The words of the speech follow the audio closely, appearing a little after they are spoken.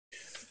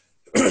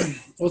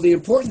Well, the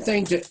important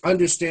thing to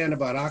understand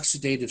about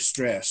oxidative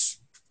stress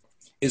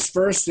is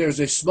first, there's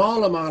a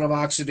small amount of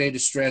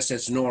oxidative stress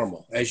that's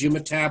normal. As you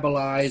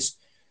metabolize,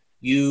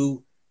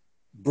 you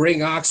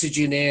bring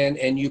oxygen in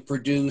and you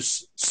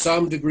produce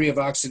some degree of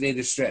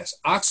oxidative stress.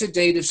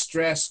 Oxidative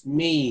stress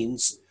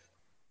means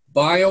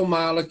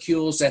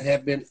biomolecules that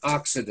have been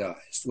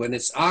oxidized. When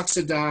it's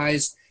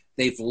oxidized,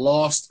 they've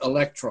lost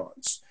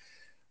electrons.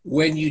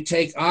 When you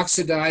take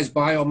oxidized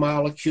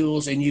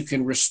biomolecules and you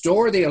can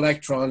restore the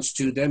electrons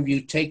to them,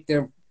 you take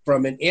them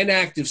from an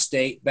inactive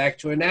state back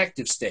to an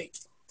active state.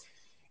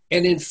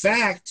 And in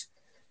fact,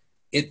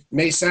 it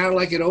may sound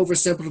like an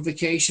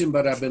oversimplification,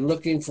 but I've been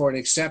looking for an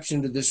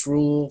exception to this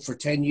rule for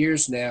 10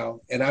 years now,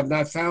 and I've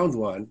not found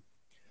one.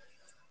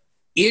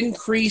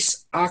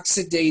 Increased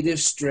oxidative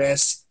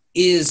stress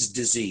is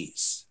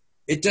disease.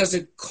 It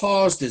doesn't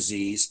cause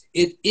disease,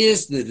 it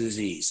is the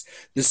disease.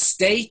 The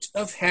state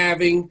of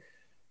having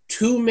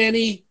too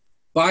many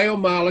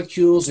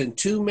biomolecules in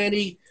too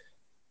many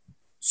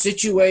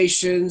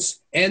situations,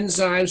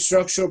 enzymes,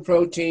 structural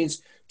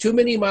proteins, too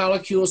many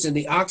molecules in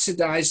the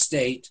oxidized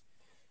state,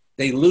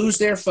 they lose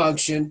their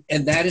function,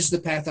 and that is the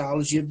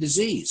pathology of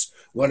disease.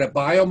 When a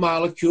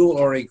biomolecule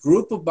or a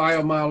group of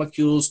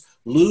biomolecules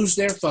lose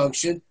their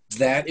function,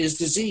 that is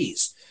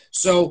disease.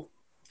 So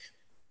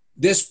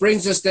this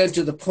brings us then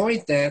to the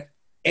point that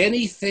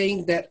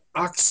anything that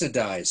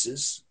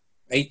oxidizes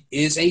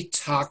is a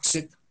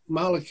toxic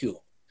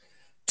molecule.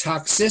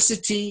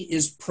 Toxicity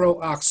is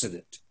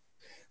pro-oxidant.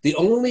 The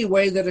only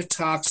way that a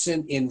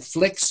toxin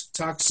inflicts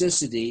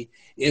toxicity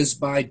is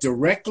by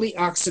directly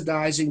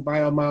oxidizing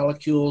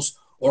biomolecules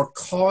or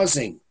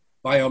causing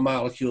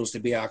biomolecules to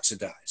be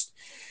oxidized.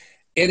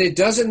 And it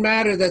doesn't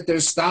matter that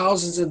there's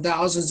thousands and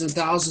thousands and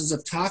thousands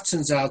of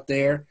toxins out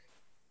there.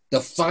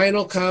 The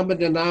final common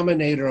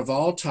denominator of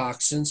all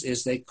toxins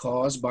is they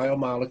cause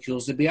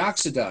biomolecules to be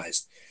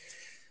oxidized.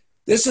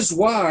 This is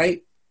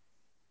why,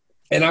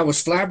 and I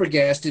was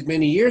flabbergasted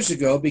many years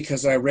ago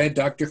because I read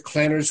Dr.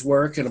 Klenner's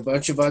work and a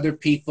bunch of other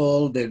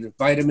people did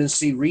vitamin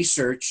C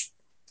research,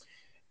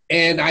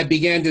 and I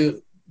began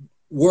to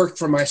work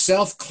for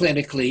myself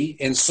clinically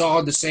and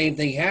saw the same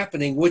thing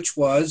happening, which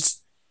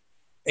was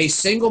a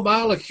single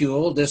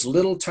molecule, this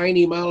little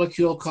tiny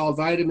molecule called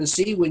vitamin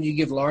C, when you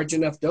give large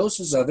enough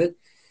doses of it,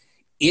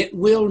 it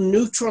will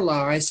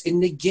neutralize and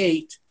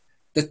negate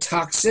the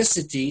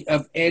toxicity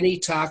of any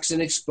toxin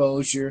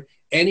exposure,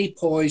 any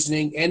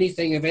poisoning,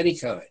 anything of any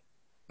kind.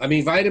 I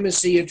mean, vitamin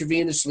C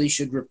intravenously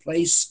should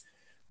replace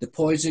the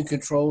poison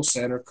control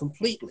center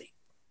completely,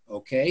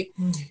 okay?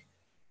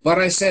 But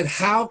I said,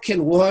 how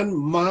can one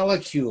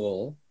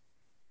molecule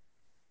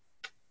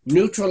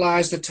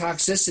neutralize the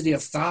toxicity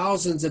of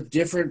thousands of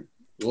different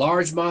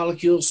large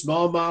molecules,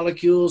 small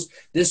molecules,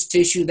 this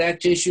tissue, that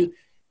tissue?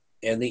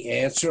 And the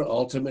answer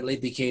ultimately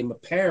became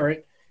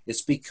apparent.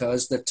 It's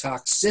because the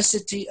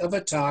toxicity of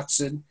a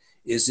toxin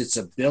is its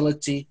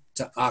ability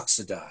to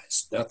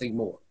oxidize, nothing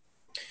more.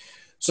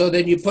 So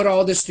then you put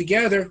all this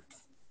together,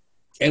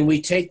 and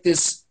we take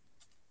this,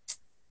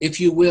 if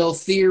you will,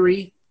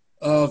 theory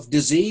of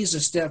disease a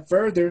step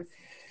further,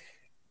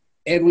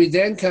 and we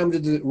then come to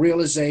the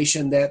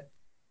realization that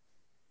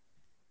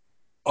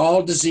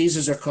all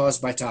diseases are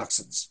caused by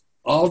toxins.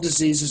 All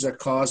diseases are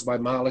caused by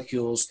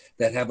molecules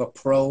that have a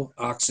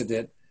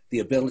pro-oxidant, the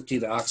ability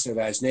to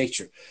oxidize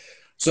nature.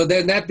 So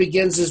then that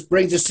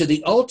brings us to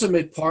the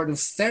ultimate part of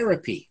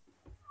therapy.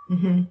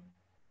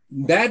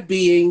 That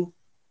being,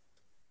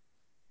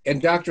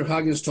 and Dr.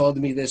 Huggins told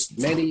me this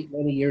many,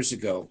 many years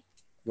ago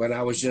when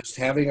I was just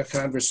having a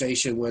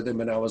conversation with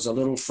him and I was a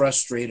little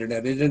frustrated and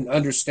I didn't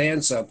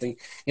understand something.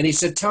 And he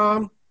said,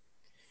 Tom,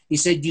 he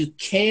said, you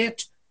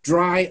can't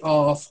dry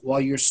off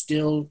while you're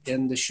still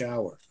in the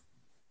shower.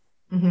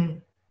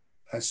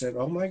 I said,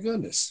 oh my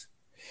goodness.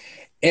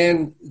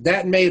 And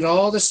that made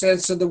all the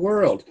sense in the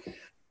world.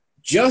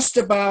 Just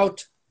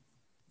about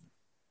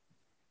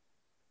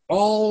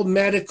all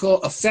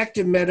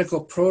effective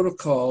medical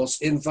protocols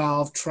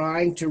involve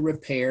trying to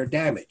repair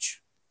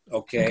damage,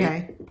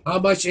 okay? How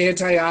much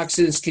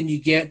antioxidants can you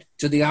get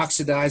to the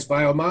oxidized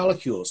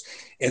biomolecules?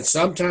 And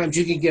sometimes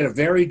you can get a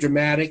very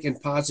dramatic and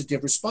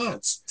positive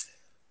response.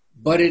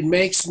 But it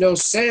makes no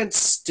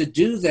sense to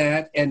do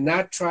that and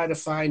not try to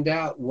find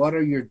out what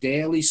are your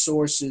daily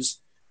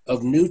sources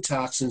of new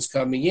toxins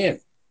coming in.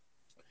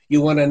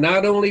 You want to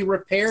not only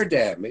repair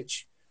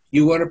damage,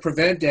 you want to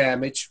prevent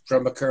damage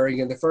from occurring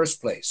in the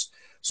first place.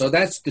 So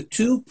that's the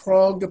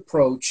two-pronged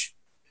approach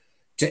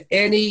to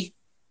any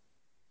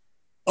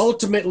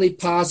ultimately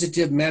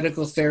positive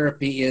medical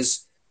therapy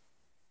is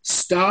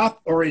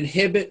stop or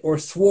inhibit or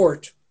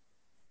thwart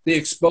the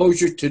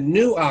exposure to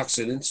new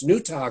oxidants, new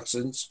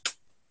toxins,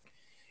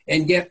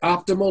 and get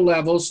optimal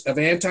levels of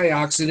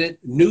antioxidant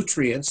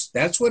nutrients.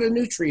 That's what a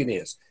nutrient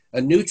is.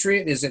 A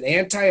nutrient is an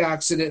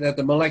antioxidant at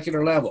the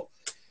molecular level.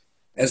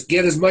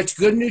 Get as much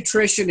good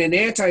nutrition and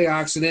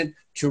antioxidant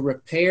to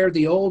repair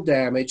the old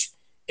damage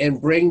and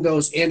bring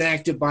those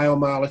inactive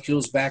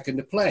biomolecules back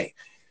into play.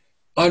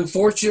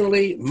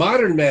 Unfortunately,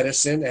 modern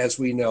medicine, as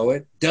we know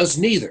it, does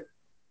neither.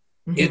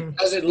 It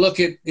doesn't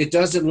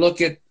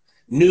look at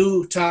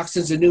new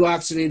toxins and new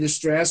oxidative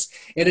stress,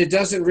 and it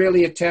doesn't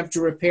really attempt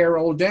to repair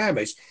old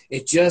damage.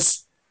 It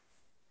just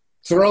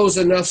throws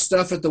enough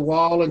stuff at the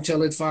wall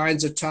until it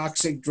finds a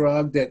toxic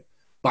drug that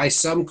by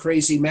some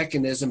crazy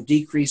mechanism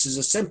decreases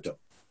a symptom.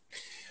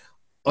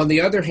 On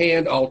the other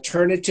hand,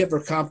 alternative or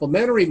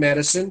complementary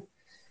medicine,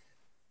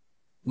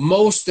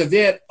 most of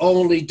it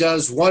only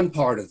does one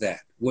part of that,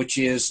 which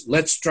is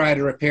let's try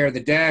to repair the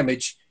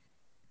damage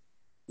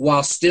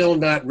while still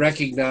not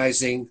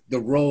recognizing the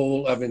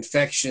role of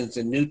infections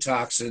and new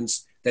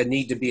toxins that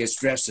need to be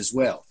addressed as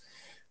well.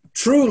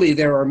 Truly,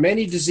 there are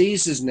many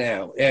diseases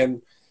now,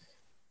 and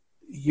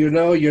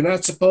you're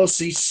not supposed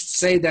to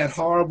say that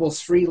horrible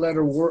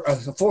three-letter word,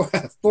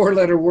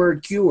 four-letter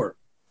word cure.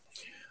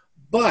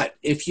 But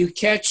if you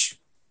catch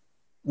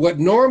what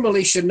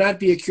normally should not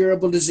be a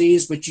curable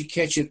disease, but you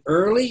catch it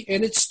early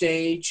in its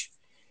stage,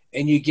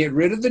 and you get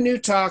rid of the new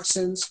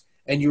toxins,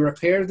 and you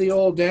repair the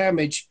old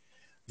damage,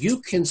 you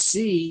can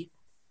see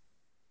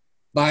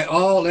by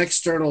all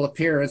external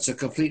appearance a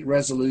complete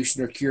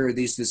resolution or cure of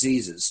these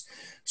diseases.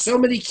 So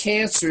many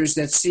cancers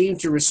that seem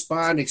to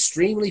respond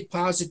extremely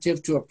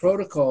positive to a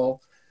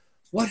protocol,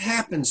 what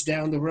happens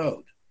down the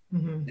road?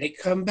 They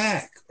come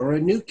back, or a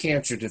new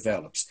cancer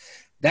develops.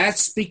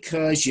 That's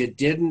because you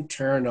didn't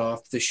turn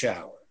off the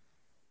shower.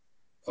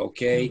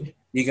 Okay?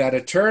 You got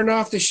to turn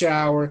off the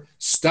shower,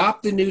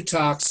 stop the new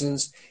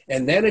toxins,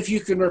 and then if you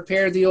can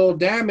repair the old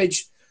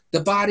damage, the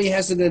body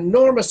has an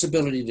enormous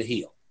ability to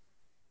heal.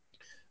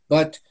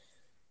 But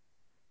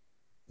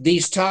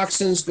these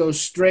toxins go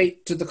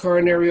straight to the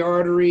coronary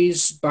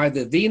arteries by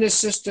the venous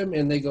system,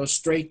 and they go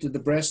straight to the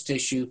breast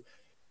tissue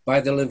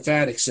by the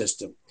lymphatic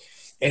system.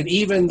 And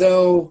even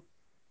though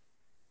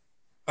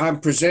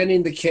I'm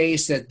presenting the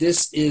case that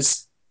this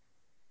is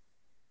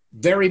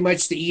very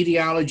much the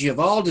etiology of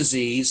all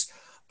disease,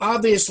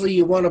 obviously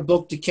you want a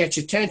book to catch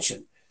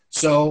attention.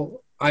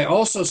 So I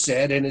also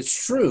said, and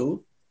it's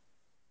true,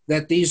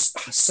 that these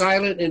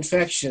silent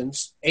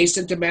infections,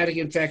 asymptomatic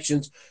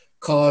infections,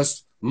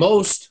 cause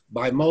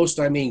by most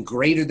I mean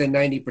greater than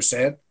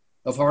 90%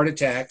 of heart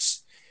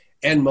attacks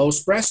and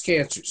most breast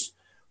cancers.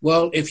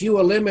 Well, if you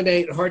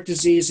eliminate heart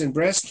disease and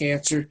breast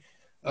cancer,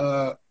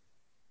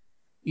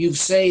 you've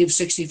saved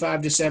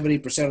 65 to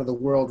 70% of the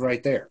world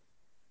right there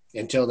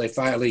until they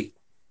finally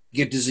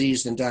get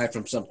diseased and die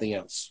from something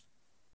else.